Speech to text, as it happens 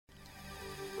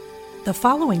The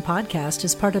following podcast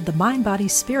is part of the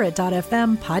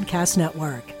MindBodySpirit.fm podcast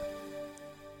network.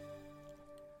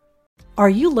 Are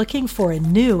you looking for a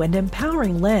new and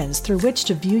empowering lens through which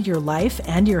to view your life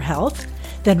and your health?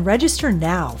 Then register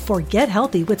now for Get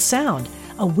Healthy with Sound,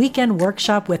 a weekend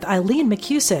workshop with Eileen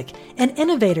McCusick, an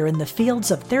innovator in the fields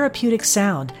of therapeutic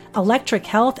sound, electric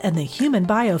health, and the human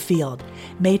biofield,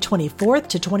 May 24th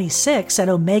to 26th at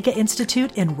Omega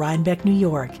Institute in Rhinebeck, New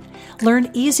York.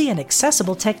 Learn easy and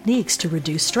accessible techniques to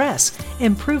reduce stress,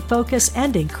 improve focus,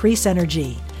 and increase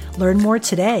energy. Learn more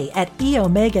today at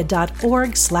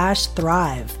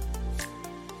eomega.org/thrive.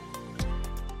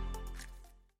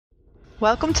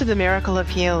 Welcome to the Miracle of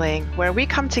Healing, where we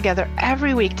come together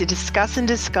every week to discuss and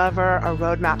discover a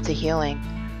roadmap to healing.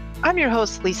 I'm your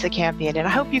host, Lisa Campion, and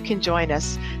I hope you can join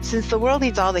us since the world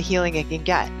needs all the healing it can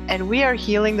get, and we are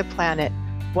healing the planet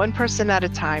one person at a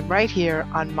time right here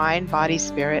on Mind, Body,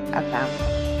 Spirit FM.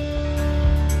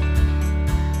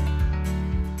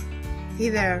 Hey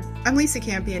there, I'm Lisa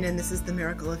Campion, and this is the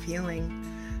Miracle of Healing.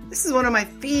 This is one of my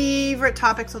favorite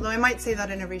topics, although I might say that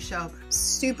in every show. I'm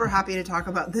super happy to talk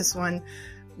about this one,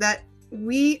 that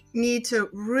we need to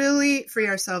really free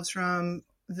ourselves from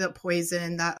the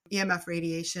poison that EMF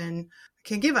radiation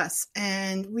can give us.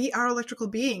 And we are electrical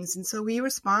beings, and so we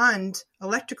respond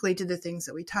electrically to the things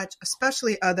that we touch,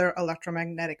 especially other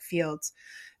electromagnetic fields.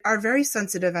 Our very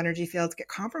sensitive energy fields get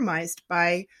compromised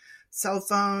by cell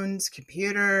phones,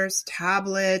 computers,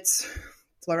 tablets,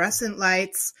 fluorescent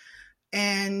lights,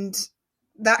 and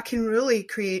that can really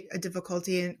create a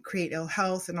difficulty and create ill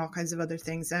health and all kinds of other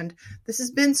things. And this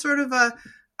has been sort of a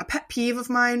pet peeve of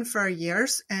mine for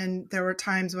years. And there were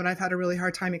times when I've had a really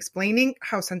hard time explaining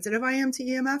how sensitive I am to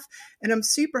EMF. And I'm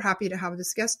super happy to have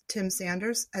this guest, Tim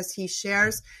Sanders, as he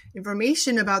shares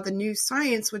information about the new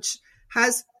science, which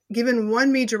has given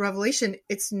one major revelation.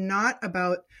 It's not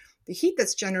about the heat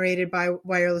that's generated by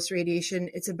wireless radiation.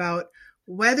 It's about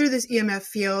whether this EMF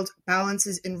field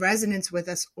balances in resonance with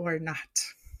us or not.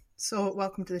 So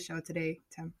welcome to the show today,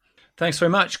 Tim. Thanks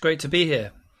very much. Great to be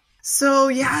here. So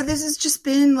yeah, this has just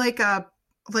been like a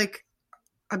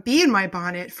bee in my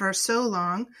bonnet for so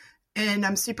long. And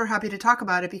I'm super happy to talk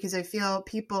about it because I feel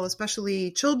people,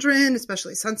 especially children,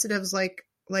 especially sensitives like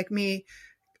me,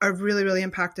 are really, really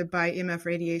impacted by EMF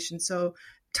radiation. So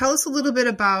tell us a little bit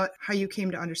about how you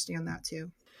came to understand that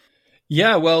too.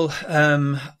 Yeah, well,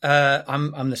 I'm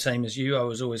the same as you. I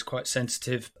was always quite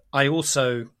sensitive. I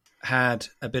also had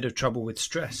a bit of trouble with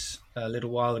stress a little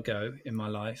while ago in my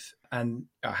life, and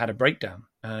I had a breakdown.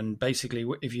 And basically,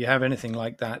 if you have anything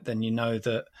like that, then you know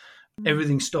that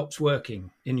everything stops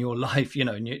working in your life,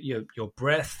 and your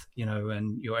breath,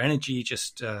 and your energy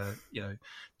just,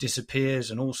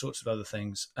 disappears and all sorts of other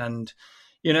things. And,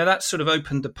 that sort of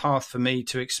opened the path for me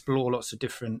to explore lots of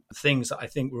different things that I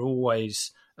think were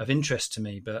always of interest to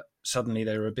me, but suddenly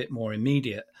they were a bit more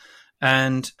immediate.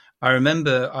 And I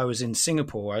remember I was in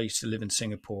Singapore. I used to live in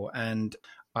Singapore, and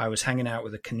I was hanging out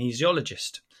with a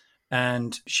kinesiologist,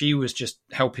 and she was just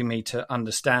helping me to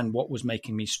understand what was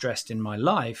making me stressed in my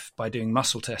life by doing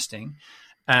muscle testing.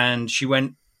 And she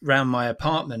went round my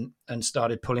apartment and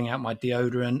started pulling out my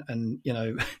deodorant and,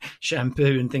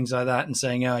 shampoo and things like that, and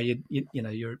saying, "Oh,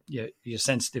 you're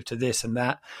sensitive to this and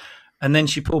that." And then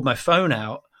she pulled my phone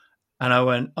out, and I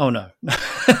went, "Oh no,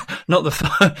 not the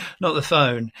phone, not the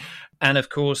phone." And of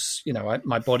course,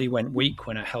 my body went weak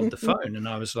when I held the phone, and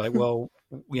I was like, "Well,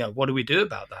 what do we do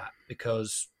about that?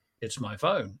 Because it's my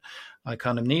phone, I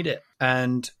kind of need it."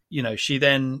 And she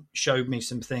then showed me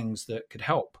some things that could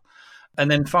help. And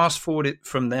then fast forward it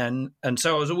from then, and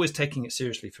so I was always taking it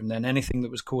seriously from then. Anything that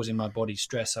was causing my body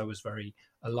stress, I was very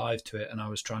alive to it, and I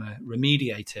was trying to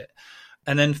remediate it.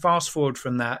 And then fast forward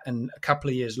from that, and a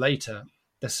couple of years later,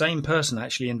 the same person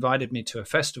actually invited me to a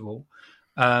festival,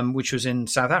 which was in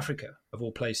South Africa, of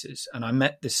all places. And I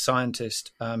met this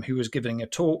scientist who was giving a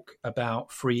talk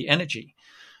about free energy.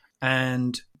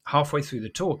 And halfway through the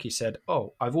talk, he said,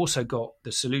 "Oh, I've also got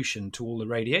the solution to all the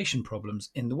radiation problems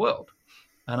in the world."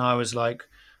 And I was like,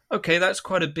 okay, that's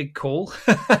quite a big call.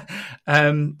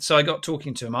 So I got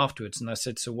talking to him afterwards, and I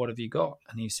said, "So what have you got?"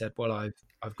 And he said, "Well,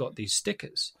 I've got these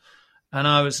stickers." And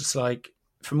I was just like,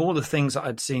 from all the things that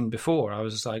I'd seen before, I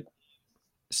was just like,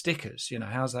 stickers,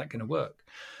 how's that going to work?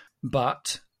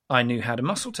 But I knew how to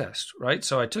muscle test, right?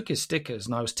 So I took his stickers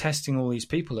and I was testing all these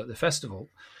people at the festival,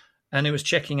 and it was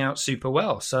checking out super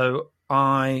well. So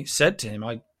I said to him,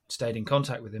 I stayed in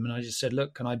contact with him, and I just said,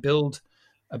 "Look, can I build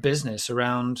a business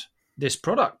around this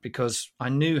product?" Because I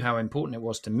knew how important it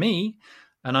was to me.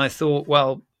 And I thought,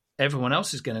 well, everyone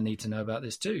else is going to need to know about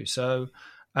this too. So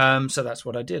that's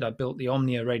what I did. I built the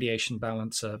Omnia Radiation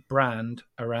Balancer brand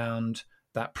around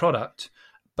that product.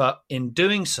 But in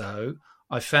doing so,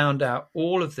 I found out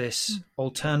all of this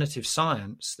alternative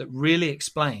science that really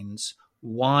explains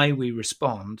why we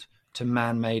respond to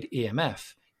man-made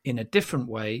EMF in a different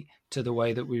way to the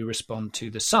way that we respond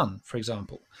to the sun, for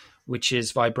example, which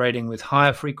is vibrating with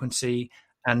higher frequency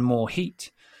and more heat.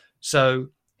 So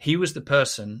he was the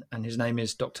person, and his name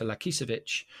is Dr.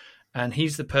 Lakisevich, and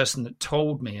he's the person that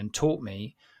told me and taught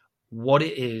me what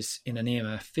it is in an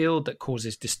EMF field that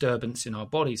causes disturbance in our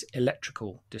bodies,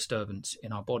 electrical disturbance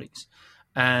in our bodies.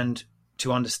 And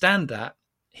to understand that,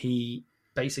 he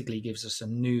basically gives us a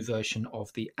new version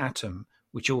of the atom,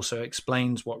 which also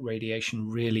explains what radiation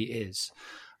really is.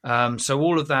 So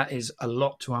all of that is a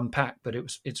lot to unpack, but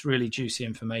it's really juicy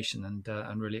information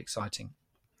and really exciting.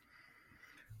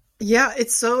 Yeah,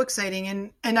 it's so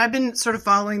exciting. And I've been sort of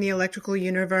following the electrical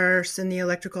universe and the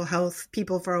electrical health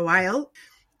people for a while.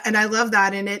 And I love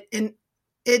that. And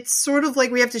it's sort of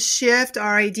like we have to shift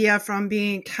our idea from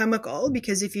being chemical,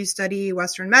 because if you study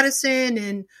Western medicine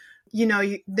and,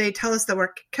 they tell us that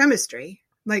we're chemistry,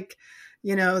 like,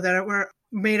 that we're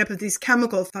made up of these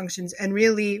chemical functions, and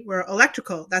really we're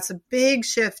electrical. That's a big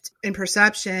shift in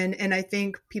perception. And I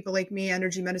think people like me,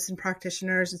 energy medicine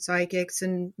practitioners and psychics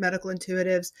and medical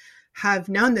intuitives, have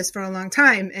known this for a long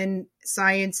time. And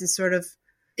science is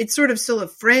it's still a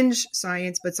fringe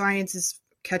science, but science is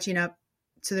catching up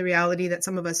to the reality that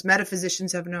some of us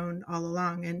metaphysicians have known all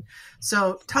along. And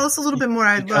so tell us a little bit more.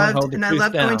 I love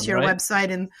going to your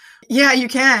website, and yeah, you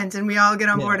can't, and we all get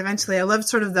on board eventually. I love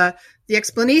sort of the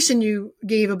explanation you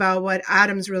gave about what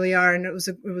atoms really are. And it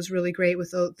was really great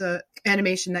with the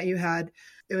animation that you had.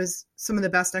 It was some of the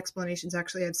best explanations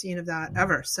actually I've seen of that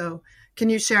ever. So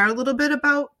can you share a little bit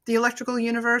about the electrical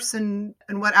universe and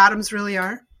what atoms really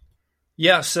are?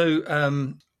 Yeah.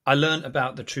 So, I learned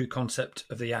about the true concept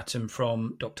of the atom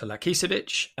from Dr.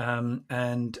 Lakisevich,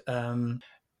 and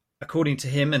according to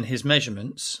him and his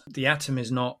measurements, the atom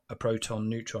is not a proton,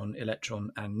 neutron,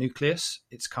 electron, and nucleus.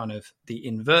 It's kind of the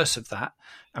inverse of that.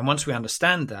 And once we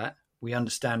understand that, we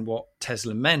understand what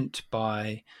Tesla meant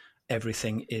by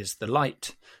everything is the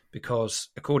light, because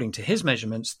according to his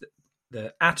measurements,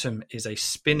 the atom is a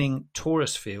spinning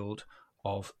torus field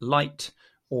of light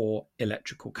or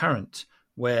electrical current,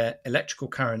 where electrical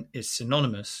current is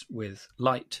synonymous with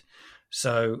light.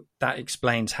 So that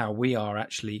explains how we are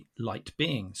actually light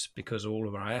beings, because all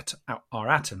of our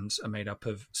atoms are made up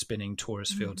of spinning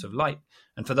torus fields of light.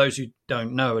 And for those who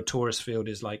don't know, a torus field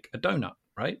is like a donut,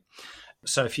 right?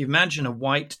 So if you imagine a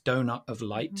white donut of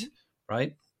light,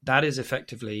 right, that is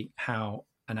effectively how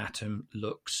an atom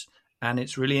looks. And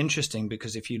it's really interesting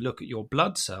because if you look at your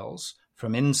blood cells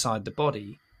from inside the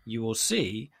body, you will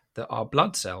see that our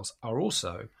blood cells are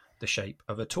also the shape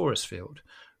of a torus field,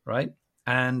 right?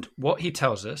 And what he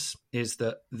tells us is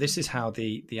that this is how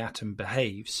the atom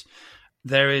behaves.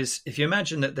 There is, if you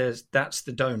imagine that that's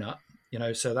the donut,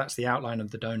 so that's the outline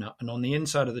of the donut. And on the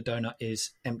inside of the donut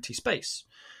is empty space.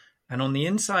 And on the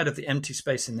inside of the empty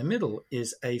space in the middle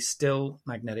is a still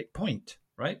magnetic point,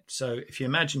 right? So if you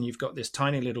imagine you've got this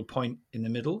tiny little point in the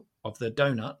middle of the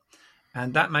donut,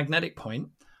 and that magnetic point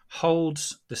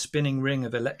holds the spinning ring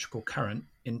of electrical current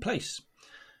in place.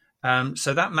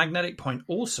 So that magnetic point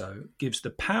also gives the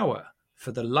power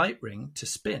for the light ring to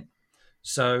spin.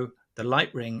 So the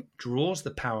light ring draws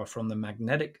the power from the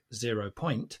magnetic 0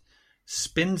 point,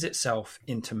 spins itself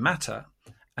into matter,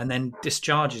 and then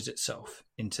discharges itself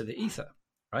into the ether,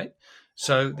 right?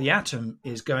 So the atom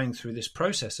is going through this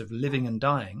process of living and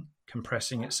dying,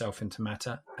 compressing itself into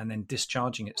matter, and then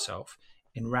discharging itself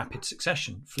in rapid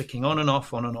succession, flicking on and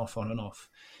off, on and off, on and off.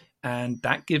 And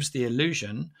that gives the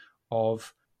illusion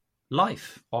of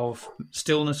life, of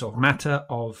stillness, of matter,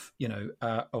 of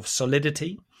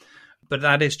solidity. But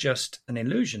that is just an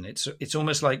illusion. It's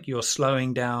almost like you're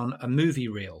slowing down a movie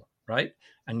reel, right?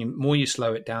 And the more you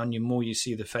slow it down, the more you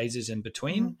see the phases in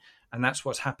between. And that's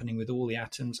what's happening with all the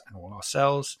atoms and all our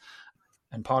cells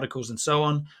and particles and so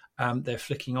on. They're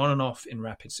flicking on and off in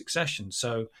rapid succession.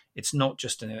 So it's not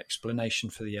just an explanation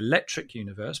for the electric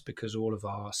universe, because all of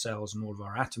our cells and all of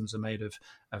our atoms are made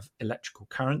of electrical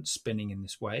current spinning in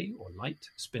this way, or light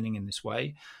spinning in this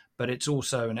way, but it's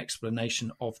also an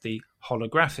explanation of the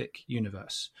holographic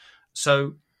universe.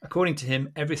 So according to him,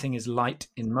 everything is light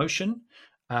in motion.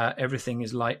 Everything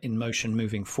is light in motion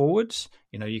moving forwards.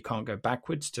 You can't go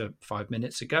backwards to 5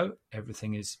 minutes ago.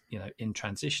 Everything is, in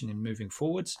transition and moving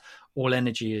forwards. All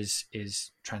energy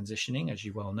is transitioning, as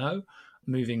you well know,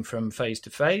 moving from phase to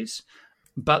phase.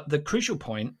 But the crucial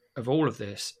point of all of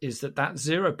this is that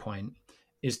 0 point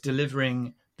is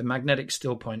delivering the magnetic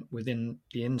still point within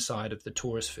the inside of the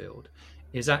torus field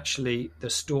is actually the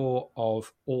store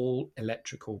of all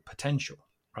electrical potential,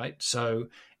 right? So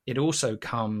it also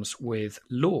comes with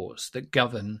laws that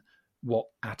govern what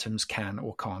atoms can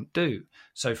or can't do.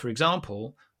 So, for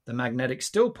example, the magnetic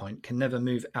still point can never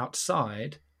move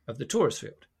outside of the torus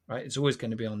field, right? It's always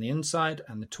going to be on the inside,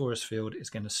 and the torus field is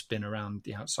going to spin around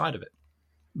the outside of it.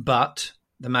 But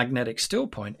the magnetic still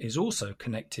point is also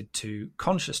connected to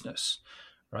consciousness,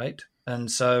 right?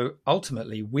 And so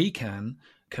ultimately we can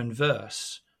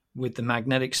converse with the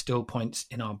magnetic still points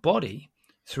in our body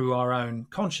through our own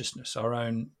consciousness, our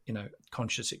own,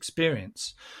 conscious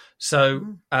experience.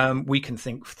 So we can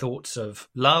think thoughts of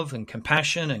love and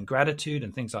compassion and gratitude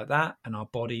and things like that, and our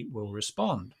body will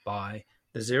respond by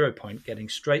the 0 point getting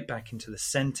straight back into the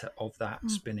center of that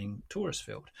spinning torus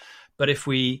field. But if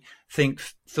we think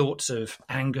thoughts of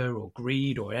anger or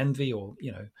greed or envy or,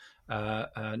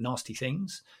 nasty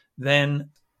things, then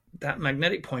that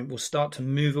magnetic point will start to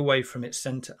move away from its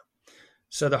center.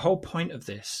 So the whole point of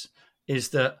this is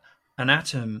that an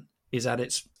atom is at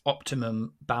its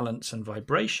optimum balance and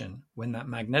vibration when that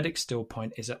magnetic still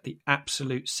point is at the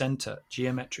absolute center,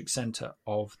 geometric center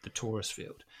of the torus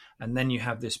field. And then you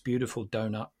have this beautiful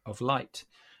donut of light.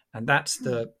 And that's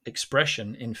the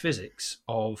expression in physics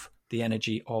of the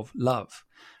energy of love.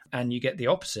 And you get the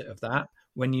opposite of that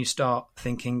when you start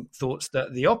thinking thoughts that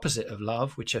are the opposite of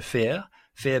love, which are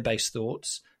fear-based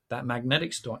thoughts. That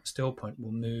magnetic still point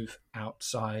will move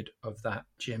outside of that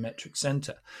geometric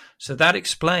center. So that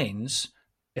explains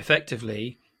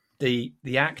effectively the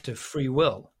act of free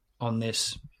will on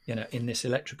this, in this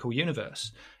electrical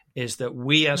universe, is that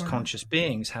we as conscious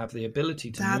beings have the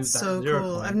ability to move that so 0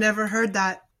 cool. point. I've never heard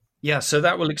that. Yeah, so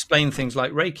that will explain things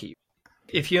like Reiki.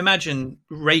 If you imagine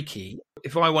Reiki,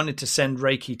 if I wanted to send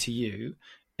Reiki to you,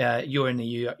 you're in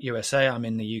the USA, I'm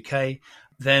in the UK,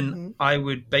 then I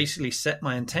would basically set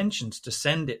my intentions to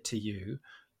send it to you.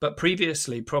 But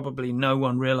previously, probably no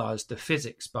one realized the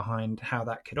physics behind how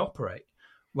that could operate.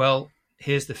 Well,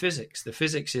 here's the physics. The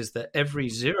physics is that every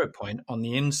 0 point on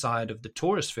the inside of the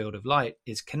torus field of light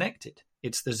is connected.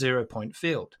 It's the 0 point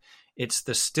field. It's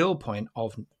the still point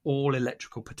of all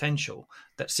electrical potential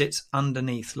that sits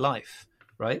underneath life,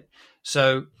 right?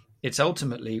 So it's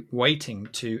ultimately waiting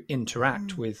to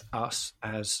interact with us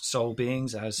as soul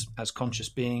beings, as conscious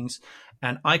beings.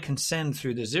 And I can send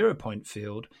through the 0 point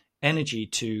field energy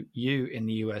to you in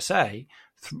the USA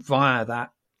via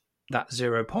that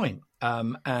 0 point.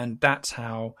 And that's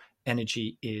how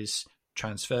energy is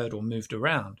transferred or moved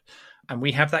around. And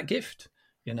we have that gift,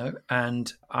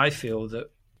 and I feel that,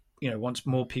 once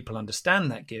more people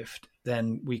understand that gift,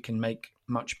 then we can make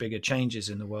much bigger changes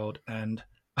in the world. And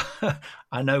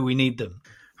I know we need them.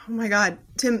 Oh my God,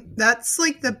 Tim, that's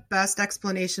like the best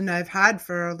explanation I've had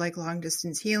for like long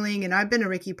distance healing. And I've been a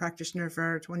Reiki practitioner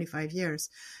for 25 years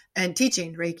and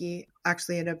teaching Reiki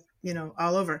actually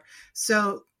all over.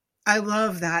 So I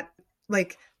love that,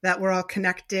 like that we're all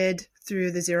connected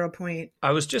through the 0 point.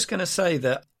 I was just going to say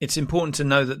that it's important to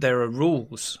know that there are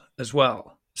rules as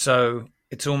well. So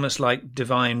it's almost like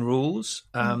divine rules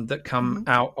that come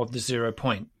out of the 0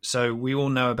 point. So we all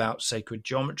know about sacred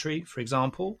geometry, for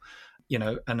example,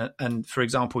 and for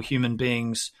example, human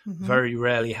beings very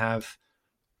rarely have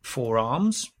 4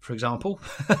 arms, for example.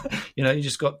 You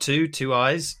just got two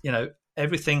eyes.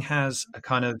 Everything has a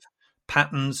kind of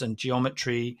patterns and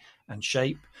geometry and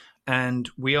shape, and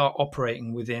we are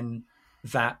operating within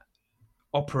that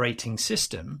operating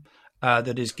system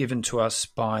that is given to us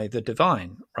by the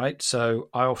divine, right? So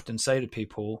I often say to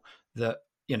people that,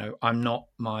 I'm not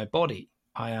my body.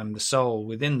 I am the soul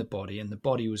within the body, and the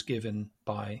body was given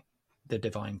by the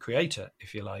divine creator,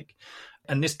 if you like.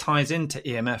 And this ties into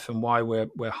EMF and why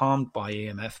we're harmed by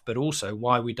EMF, but also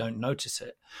why we don't notice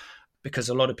it, because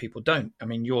a lot of people don't. I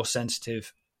mean, you're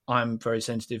sensitive. I'm very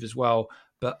sensitive as well,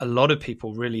 but a lot of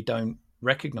people really don't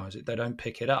recognize it. They don't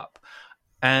pick it up.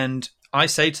 And I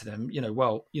say to them,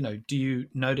 do you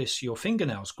notice your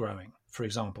fingernails growing, for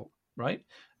example, right?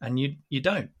 And you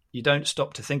don't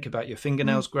stop to think about your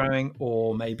fingernails growing,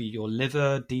 or maybe your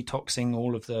liver detoxing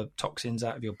all of the toxins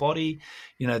out of your body.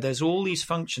 There's all these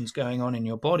functions going on in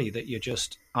your body that you're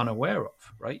just unaware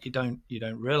of, right? You don't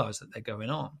realize that they're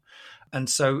going on. And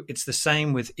so it's the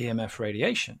same with EMF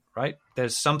radiation, right?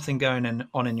 There's something going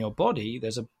on in your body.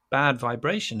 There's a bad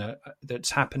vibration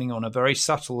that's happening on a very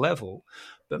subtle level,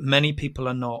 but many people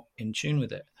are not in tune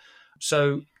with it.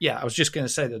 So, I was just going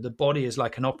to say that the body is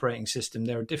like an operating system.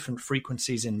 There are different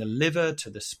frequencies in the liver, to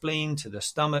the spleen, to the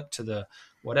stomach, to the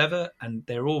whatever, and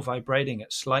they're all vibrating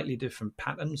at slightly different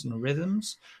patterns and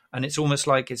rhythms. And it's almost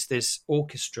like it's this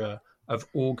orchestra of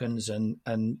organs and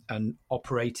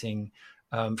operating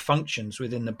functions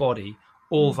within the body,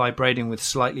 all vibrating with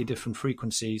slightly different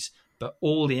frequencies but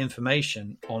all the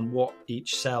information on what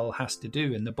each cell has to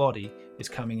do in the body is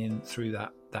coming in through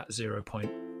that 0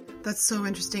 point. That's so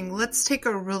interesting. Let's take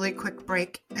a really quick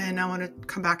break, and I want to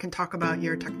come back and talk about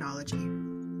your technology.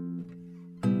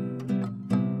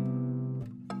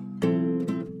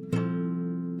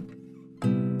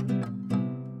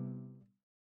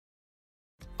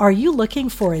 Are you looking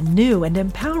for a new and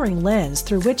empowering lens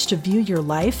through which to view your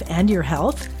life and your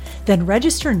health? Then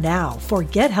register now for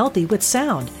Get Healthy with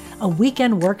Sound, a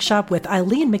weekend workshop with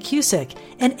Eileen McCusick,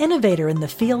 an innovator in the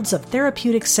fields of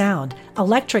therapeutic sound,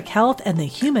 electric health, and the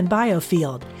human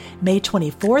biofield, May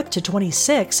 24th to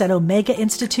 26th at Omega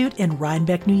Institute in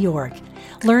Rhinebeck, New York.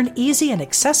 Learn easy and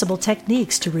accessible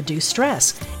techniques to reduce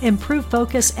stress, improve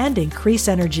focus, and increase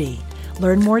energy.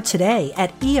 Learn more today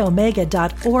at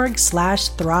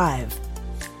eomega.org/thrive.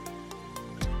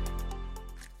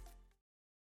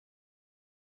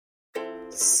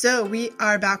 So we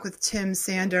are back with Tim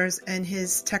Sanders and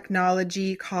his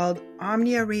technology called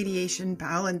Omnia Radiation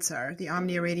Balancer, the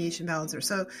Omnia Radiation Balancer.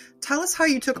 So tell us how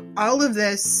you took all of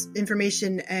this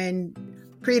information and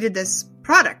created this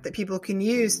product that people can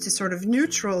use to sort of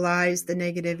neutralize the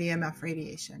negative EMF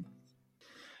radiation.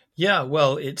 Yeah,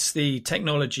 well, it's the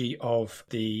technology of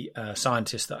the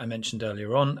scientist that I mentioned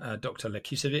earlier on, Dr.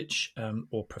 Lakisevich,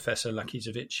 or Professor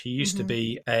Lakisevich. He used to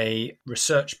be a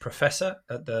research professor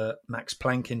at the Max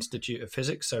Planck Institute of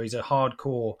Physics, so he's a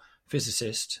hardcore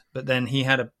physicist. But then he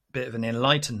had a bit of an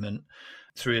enlightenment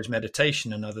through his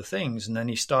meditation and other things, and then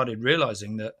he started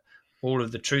realizing that all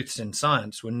of the truths in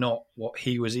science were not what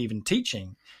he was even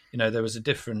teaching. You know, there was a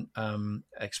different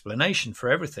explanation for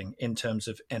everything in terms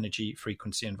of energy,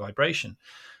 frequency, and vibration.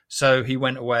 So he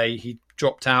went away, he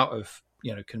dropped out of,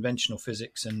 conventional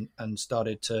physics and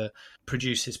started to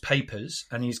produce his papers.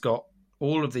 And he's got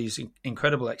all of these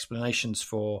incredible explanations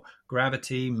for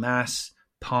gravity, mass,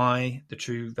 pi, the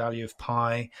true value of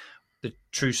pi, the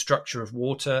true structure of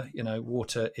water.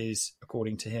 Water is,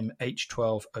 according to him,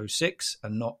 H12O6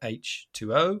 and not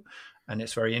H2O. And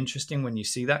it's very interesting when you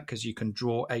see that, because you can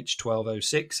draw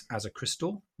H12O6 as a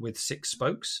crystal with 6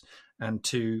 spokes and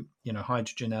 2,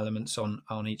 hydrogen elements on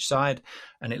each side,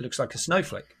 and it looks like a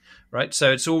snowflake, right?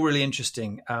 So it's all really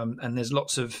interesting. And there's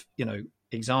lots of,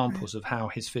 examples of how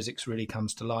his physics really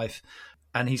comes to life.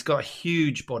 And he's got a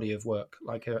huge body of work,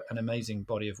 like an amazing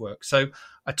body of work. So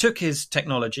I took his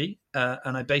technology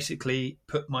and I basically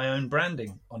put my own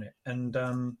branding on it. And,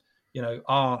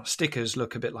 our stickers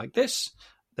look a bit like this.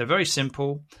 They're very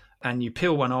simple, and you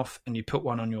peel one off and you put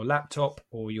one on your laptop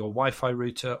or your Wi-Fi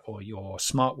router or your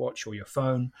smartwatch or your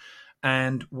phone.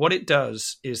 And what it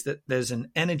does is that there's an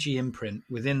energy imprint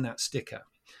within that sticker,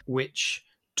 which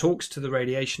talks to the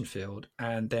radiation field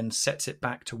and then sets it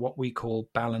back to what we call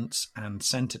balance and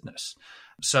centeredness.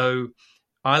 So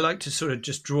I like to sort of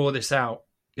just draw this out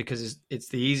because it's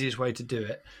the easiest way to do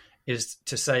it, is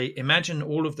to say, imagine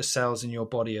all of the cells in your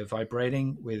body are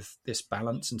vibrating with this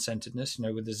balance and centeredness,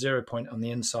 with the 0 point on the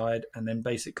inside, and then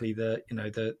basically the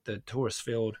torus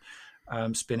field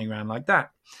spinning around like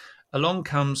that. Along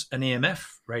comes an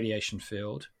EMF radiation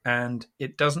field, and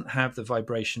it doesn't have the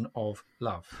vibration of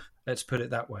love. Let's put it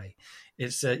that way.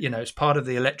 It's it's part of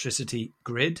the electricity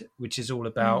grid, which is all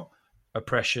about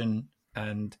oppression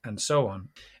and so on.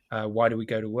 Why do we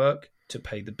go to work? To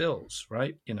pay the bills,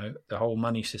 right? The whole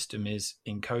money system is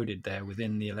encoded there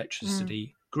within the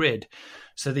electricity grid.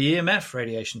 So the EMF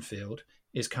radiation field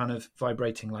is kind of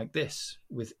vibrating like this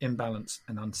with imbalance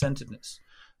and uncenteredness.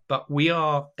 But we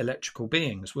are electrical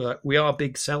beings. We are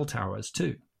big cell towers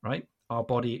too, right? Our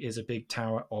body is a big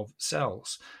tower of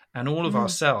cells, and all of our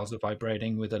cells are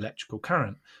vibrating with electrical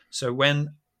current. So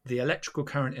when the electrical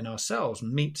current in our cells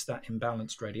meets that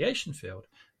imbalanced radiation field,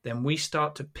 then we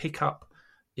start to pick up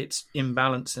its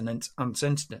imbalance and its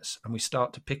uncenteredness, and we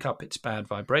start to pick up its bad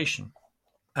vibration.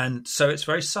 And so it's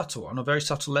very subtle, on a very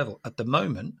subtle level at the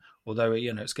moment, although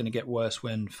it's going to get worse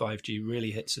when 5G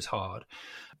really hits us hard.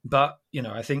 But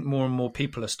I think more and more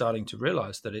people are starting to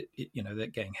realize that they're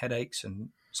getting headaches and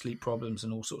sleep problems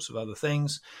and all sorts of other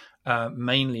things,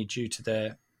 mainly due to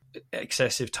their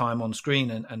excessive time on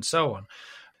screen and so on.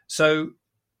 So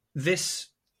this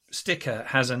sticker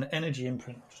has an energy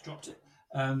imprint. Just dropped it.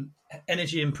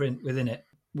 Energy imprint within it,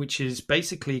 which is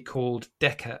basically called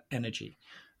Deca energy.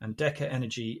 And Deca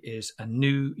energy is a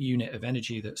new unit of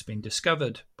energy that's been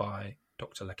discovered by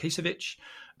Dr. Lakisevich.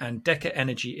 And Deca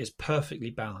energy is perfectly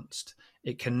balanced.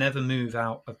 It can never move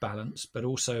out of balance, but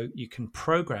also you can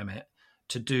program it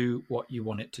to do what you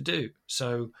want it to do.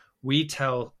 So we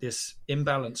tell this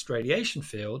imbalanced radiation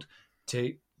field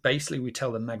to we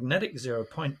tell the magnetic 0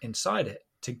 point inside it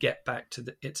to get back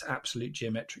to its absolute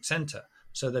geometric center,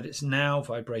 so that it's now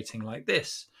vibrating like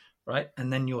this, right?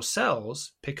 And then your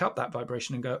cells pick up that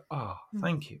vibration and go,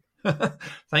 thank you.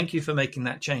 Thank you for making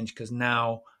that change, because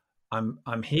now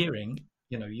I'm hearing,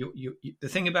 you the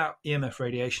thing about EMF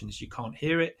radiation is you can't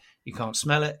hear it, you can't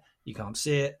smell it, you can't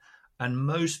see it, and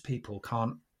most people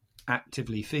can't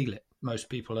actively feel it. Most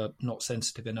people are not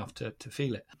sensitive enough to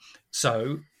feel it,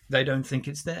 so they don't think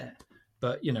it's there.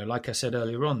 But like I said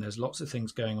earlier on, there's lots of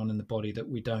things going on in the body that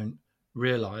we don't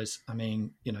realize. I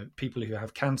mean, people who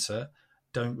have cancer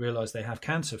don't realize they have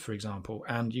cancer, for example,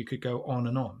 and you could go on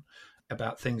and on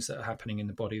about things that are happening in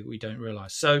the body that we don't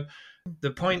realize. So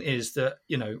the point is that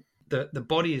the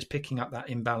body is picking up that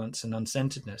imbalance and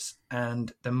uncentredness,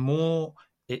 and the more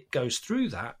it goes through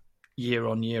that year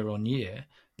on year on year,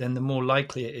 then the more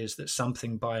likely it is that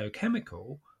something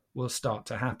biochemical will start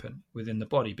to happen within the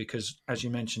body, because as you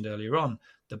mentioned earlier on,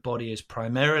 the body is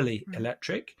primarily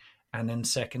electric and then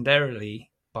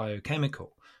secondarily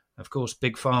biochemical. Of course,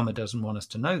 Big Pharma doesn't want us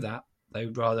to know that. They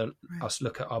would rather us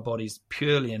look at our bodies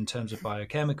purely in terms of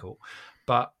biochemical.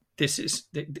 But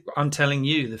I'm telling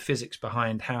you the physics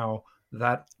behind how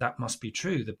that must be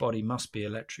true. The body must be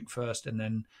electric first and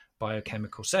then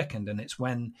biochemical second. And it's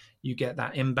when you get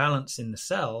that imbalance in the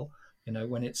cell,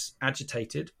 when it's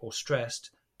agitated or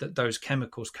stressed, that those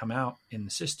chemicals come out in the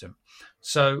system.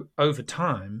 So over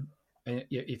time,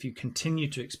 if you continue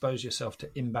to expose yourself to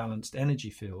imbalanced energy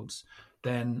fields,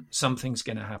 then something's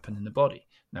going to happen in the body.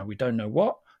 Now, we don't know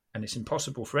what, and it's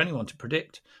impossible for anyone to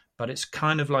predict, but it's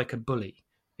kind of like a bully.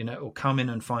 It will come in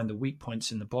and find the weak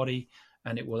points in the body,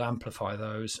 and it will amplify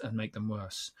those and make them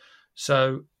worse.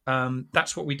 So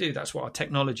that's what we do. That's what our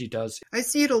technology does. I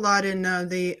see it a lot in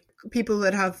the people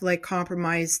that have like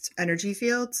compromised energy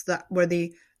fields, where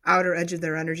the outer edge of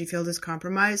their energy field is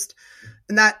compromised.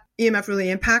 And that EMF really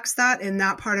impacts that. And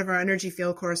that part of our energy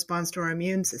field corresponds to our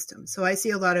immune system. So I see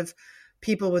a lot of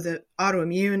people with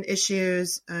autoimmune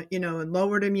issues, and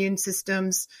lowered immune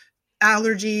systems,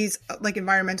 allergies, like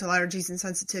environmental allergies and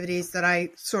sensitivities that I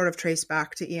sort of trace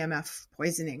back to EMF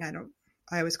poisoning.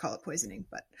 I always call it poisoning,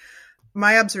 but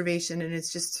my observation, and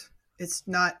it's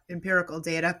not empirical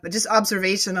data, but just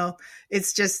observational,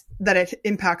 it's just that it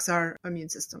impacts our immune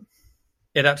system.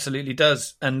 It absolutely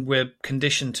does. And we're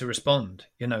conditioned to respond.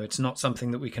 It's not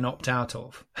something that we can opt out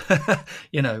of.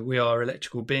 We are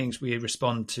electrical beings. We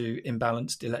respond to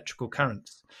imbalanced electrical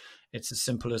currents. It's as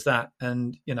simple as that.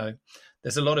 And,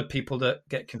 there's a lot of people that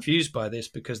get confused by this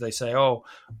because they say,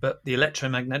 but the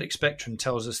electromagnetic spectrum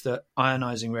tells us that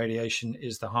ionizing radiation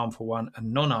is the harmful one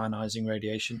and non-ionizing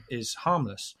radiation is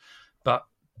harmless. But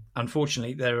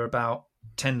unfortunately, there are about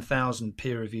 10,000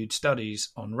 peer-reviewed studies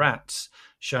on rats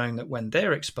showing that when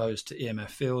they're exposed to EMF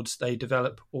fields, they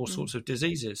develop all sorts of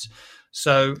diseases.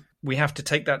 So we have to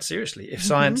take that seriously. If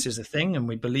science is a thing and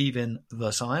we believe in the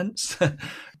science,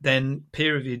 then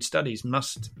peer-reviewed studies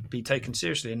must be taken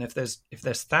seriously. And if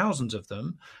there's thousands of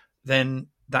them, then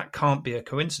that can't be a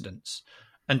coincidence.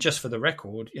 And just for the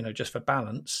record, just for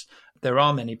balance, there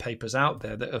are many papers out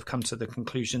there that have come to the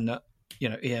conclusion that,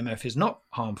 EMF is not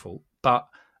harmful, but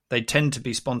they tend to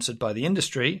be sponsored by the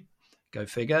industry, go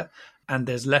figure, and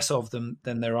there's less of them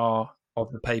than there are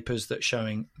of the papers that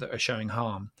are showing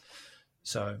harm.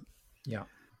 So, yeah.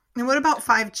 And what about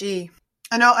 5G?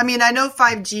 I know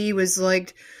 5G was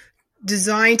like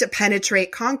designed to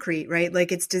penetrate concrete, right?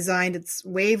 Like its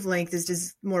wavelength is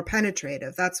just more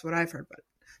penetrative. That's what I've heard. But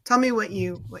tell me what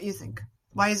you think.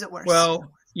 Why is it worse?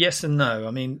 Well, yes and no.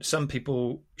 I mean, some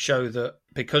people show that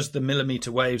because the millimeter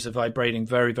waves are vibrating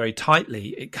very, very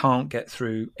tightly, it can't get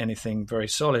through anything very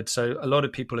solid. So a lot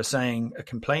of people are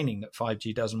complaining that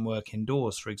 5G doesn't work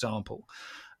indoors, for example.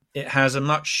 It has a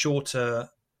much shorter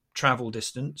travel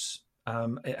distance.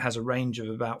 It has a range of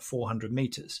about 400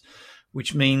 meters,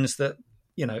 which means that,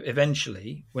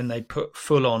 eventually when they put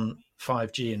full on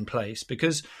 5G in place,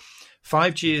 because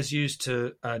 5G is used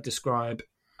to describe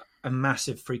a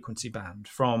massive frequency band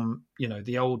from,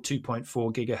 the old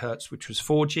 2.4 gigahertz, which was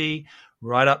 4G,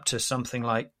 right up to something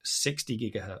like 60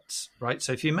 gigahertz, right?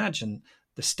 So if you imagine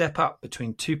the step up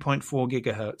between 2.4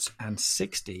 gigahertz and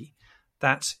 60,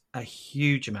 that's a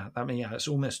huge amount. I mean, it's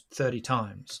almost 30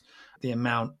 times the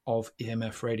amount of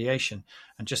EMF radiation.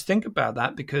 And just think about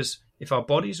that, because if our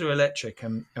bodies are electric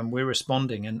and we're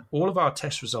responding, and all of our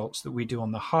test results that we do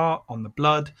on the heart, on the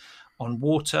blood, on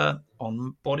water,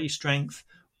 on body strength,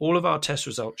 all of our test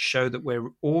results show that we're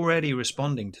already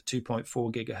responding to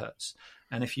 2.4 gigahertz.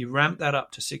 And if you ramp that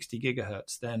up to 60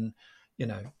 gigahertz, then,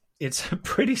 it's a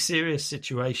pretty serious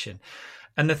situation.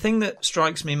 And the thing that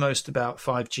strikes me most about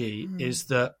 5G is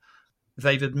that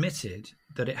they've admitted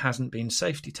that it hasn't been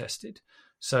safety tested.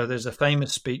 So there's a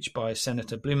famous speech by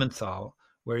Senator Blumenthal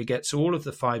where he gets all of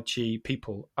the 5G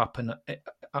people up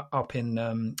up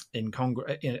in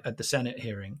Congress at the Senate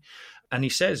hearing, and he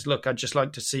says, "Look, I'd just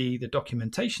like to see the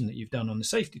documentation that you've done on the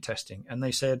safety testing." And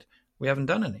they said, "We haven't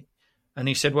done any." And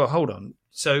he said, "Well, hold on.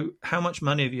 So how much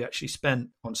money have you actually spent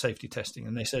on safety testing?"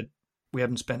 And they said, "We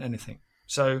haven't spent anything."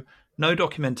 So no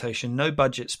documentation, no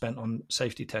budget spent on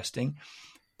safety testing.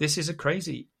 This is a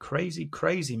crazy, crazy,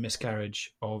 crazy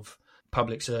miscarriage of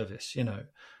public service,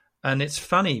 And it's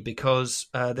funny because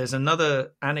there's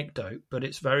another anecdote, but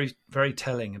it's very, very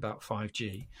telling about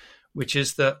 5G, which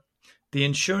is that the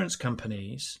insurance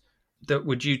companies that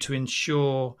were due to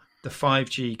insure the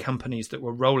 5G companies that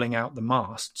were rolling out the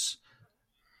masts,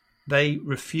 they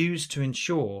refused to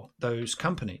insure those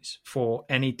companies for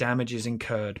any damages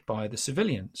incurred by the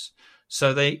civilians.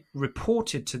 So they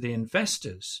reported to the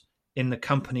investors in the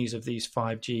companies of these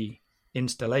 5G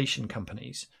installation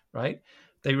companies, right?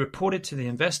 They reported to the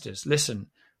investors,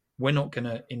 listen, we're not going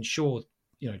to insure,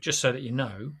 just so that you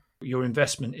know, your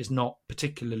investment is not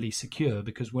particularly secure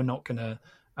because we're not going to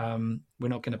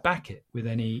back it with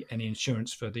any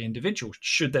insurance for the individual,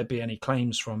 should there be any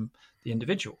claims from the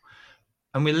individual.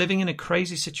 And we're living in a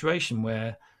crazy situation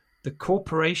where the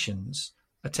corporations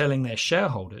are telling their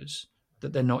shareholders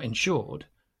that they're not insured,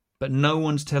 but no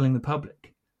one's telling the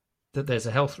public that there's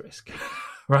a health risk,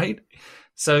 right?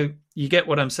 So you get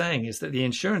what I'm saying is that the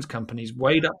insurance companies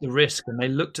weighed up the risk and they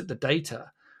looked at the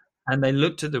data and they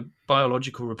looked at the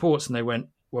biological reports and they went,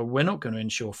 well, we're not going to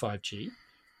insure 5G,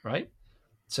 right?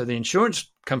 So the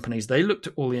insurance companies, they looked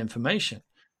at all the information,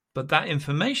 but that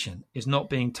information is not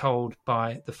being told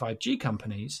by the 5G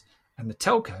companies and the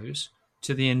telcos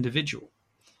to the individual.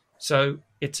 So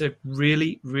it's a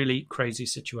really, really crazy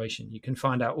situation. You can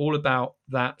find out all about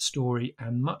that story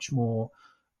and much more.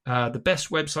 The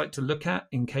best website to look at,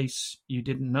 in case you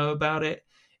didn't know about it,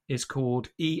 is called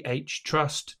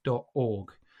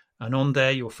ehtrust.org. And on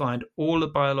there, you'll find all the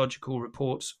biological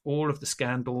reports, all of the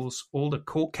scandals, all the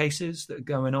court cases that are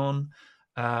going on,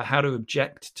 how to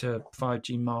object to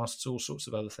 5G masts, all sorts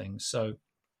of other things. So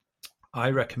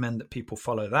I recommend that people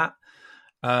follow that.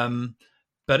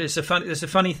 But it's a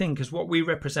funny thing because what we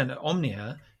represent at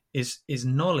Omnia is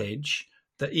knowledge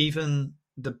that even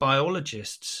the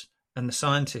biologists and the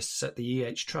scientists at the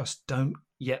EH Trust don't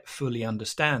yet fully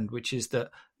understand, which is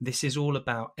that this is all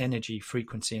about energy,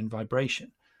 frequency, and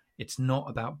vibration. It's not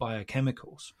about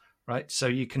biochemicals, right? So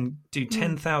you can do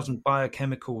 10,000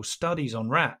 biochemical studies on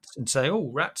rats and say, oh,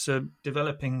 rats are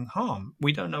developing harm.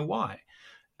 We don't know why.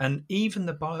 And even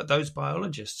those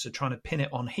biologists are trying to pin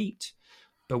it on heat.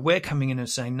 But we're coming in and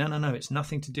saying, no, it's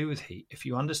nothing to do with heat. If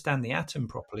you understand the atom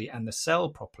properly and the cell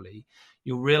properly,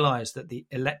 you'll realize that the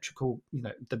electrical,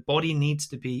 the body needs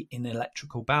to be in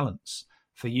electrical balance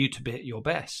for you to be at your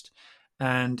best.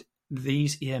 And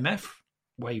these EMF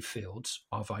wave fields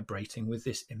are vibrating with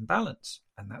this imbalance.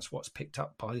 And that's what's picked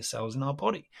up by the cells in our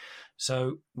body.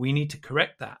 So we need to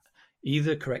correct that,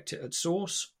 either correct it at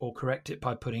source or correct it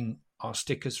by putting our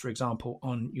stickers, for example,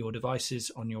 on your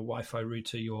devices, on your Wi-Fi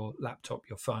router, your laptop,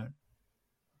 your phone.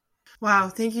 Wow.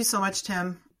 Thank you so much,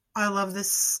 Tim. I love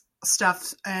this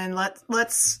stuff. And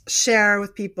let's share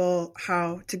with people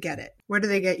how to get it. Where do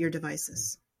they get your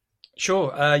devices?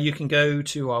 Sure. You can go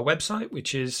to our website,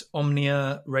 which is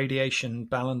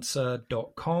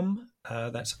omniaradiationbalancer.com.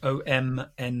 That's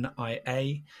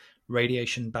OMNIA,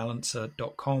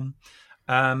 radiationbalancer.com.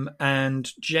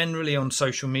 And generally on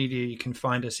social media, you can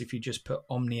find us if you just put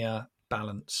Omnia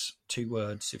Balance, 2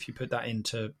 words. If you put that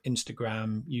into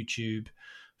Instagram, YouTube,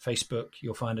 Facebook,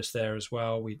 you'll find us there as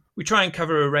well. We try and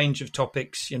cover a range of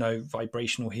topics,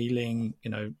 vibrational healing,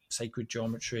 sacred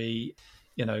geometry,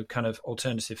 kind of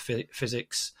alternative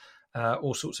physics,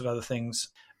 all sorts of other things.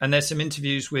 And there's some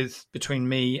interviews between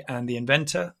me and the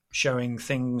inventor showing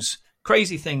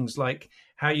crazy things like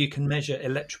how you can measure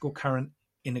electrical current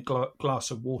in a glass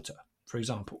of water, for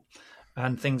example,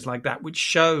 and things like that, which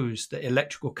shows that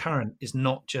electrical current is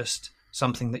not just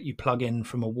something that you plug in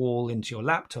from a wall into your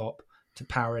laptop to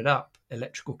power it up.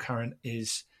 Electrical current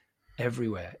is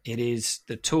everywhere. It is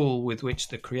the tool with which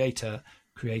the creator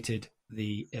created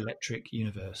the electric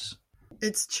universe.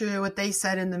 It's true. What they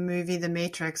said in the movie The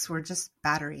Matrix were just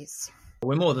batteries.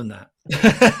 We're more than that.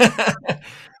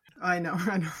 I know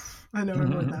we're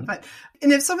more than that. But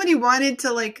and if somebody wanted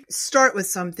to start with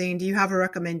something, do you have a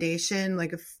recommendation?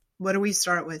 What do we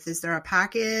start with? Is there a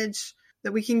package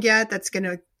that we can get that's going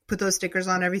to put those stickers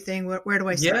on everything? Where do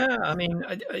I start? Yeah, I mean,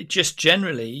 just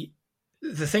generally,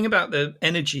 the thing about the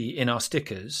energy in our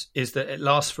stickers is that it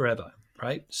lasts forever,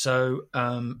 right? So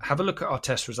have a look at our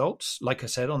test results, like I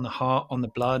said, on the heart, on the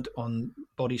blood, on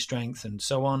body strength, and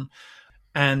so on.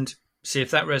 And see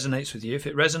if that resonates with you. If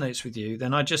it resonates with you,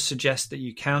 then I just suggest that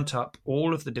you count up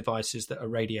all of the devices that are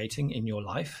radiating in your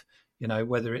life,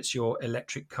 whether it's your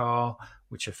electric car,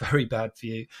 which are very bad for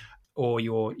you, or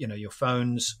your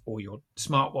phones or your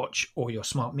smartwatch or your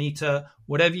smart meter,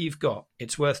 whatever you've got.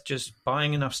 It's worth just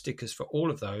buying enough stickers for all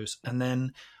of those. And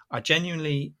then I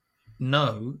genuinely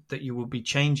know that you will be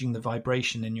changing the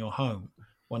vibration in your home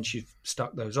once you've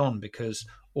stuck those on, because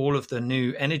all of the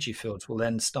new energy fields will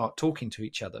then start talking to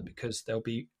each other, because they'll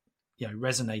be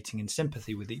resonating in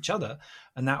sympathy with each other,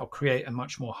 and that will create a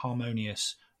much more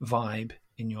harmonious vibe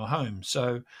in your home.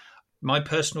 So my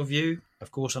personal view,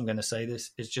 of course I'm going to say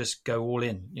this, is just go all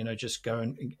in, just go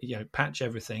and patch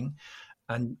everything,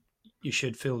 and you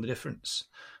should feel the difference.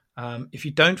 If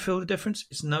you don't feel the difference,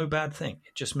 it's no bad thing.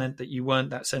 It just meant that you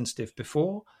weren't that sensitive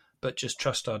before, but just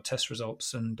trust our test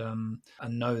results and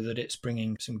know that it's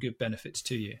bringing some good benefits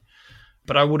to you.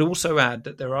 But I would also add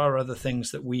that there are other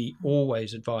things that we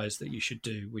always advise that you should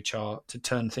do, which are to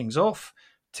turn things off,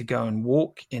 to go and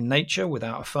walk in nature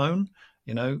without a phone,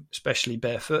 especially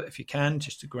barefoot if you can,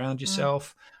 just to ground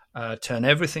yourself. Turn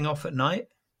everything off at night,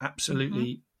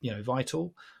 absolutely,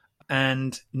 vital.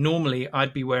 And normally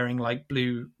I'd be wearing like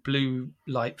blue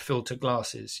light filter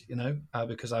glasses,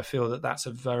 because I feel that that's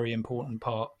a very important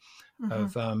part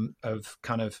of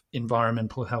kind of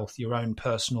environmental health, your own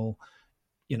personal,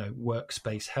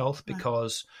 workspace health,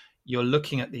 because you're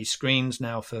looking at these screens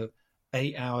now for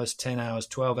 8 hours, 10 hours,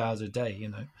 12 hours a day,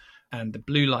 and the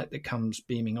blue light that comes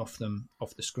beaming off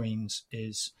the screens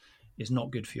is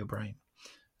not good for your brain.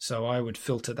 So I would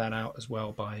filter that out as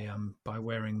well by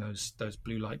wearing those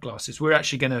blue light glasses. We're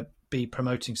actually going to be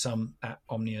promoting some at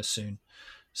Omnia soon.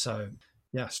 So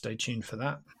yeah, stay tuned for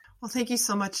that. Well, thank you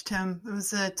so much, Tim. It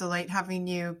was a delight having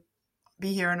you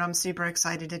be here, and I'm super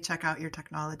excited to check out your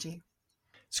technology.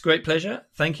 It's a great pleasure.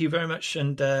 Thank you very much.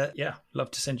 And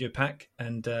love to send you a pack,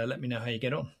 and let me know how you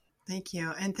get on. Thank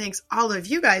you. And thanks all of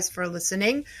you guys for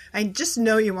listening. I just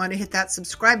know you want to hit that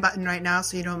subscribe button right now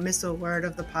so you don't miss a word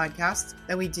of the podcast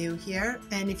that we do here.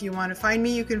 And if you want to find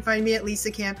me, you can find me at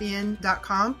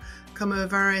lisacampion.com. Come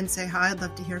over and say hi. I'd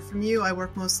love to hear from you. I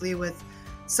work mostly with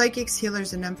psychics,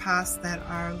 healers, and empaths that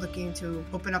are looking to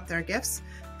open up their gifts,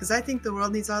 because I think the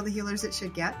world needs all the healers it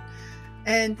should get.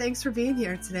 And thanks for being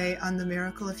here today on The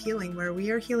Miracle of Healing, where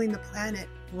we are healing the planet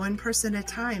one person at a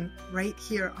time, right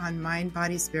here on Mind,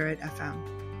 Body, Spirit FM.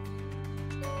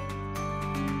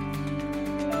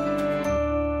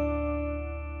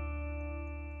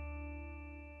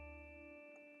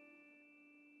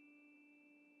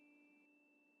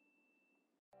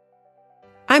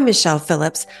 I'm Michelle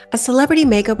Phillips, a celebrity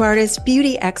makeup artist,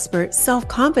 beauty expert,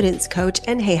 self-confidence coach,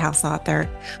 and Hay House author.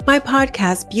 My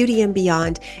podcast, Beauty and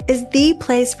Beyond, is the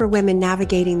place for women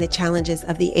navigating the challenges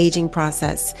of the aging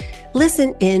process.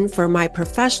 Listen in for my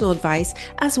professional advice,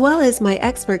 as well as my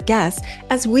expert guests,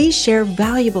 as we share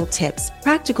valuable tips,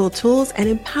 practical tools, and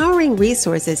empowering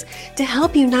resources to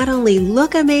help you not only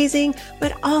look amazing,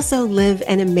 but also live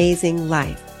an amazing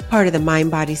life. Part of the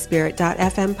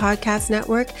MindBodySpirit.fm podcast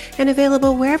network, and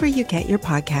available wherever you get your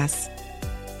podcasts.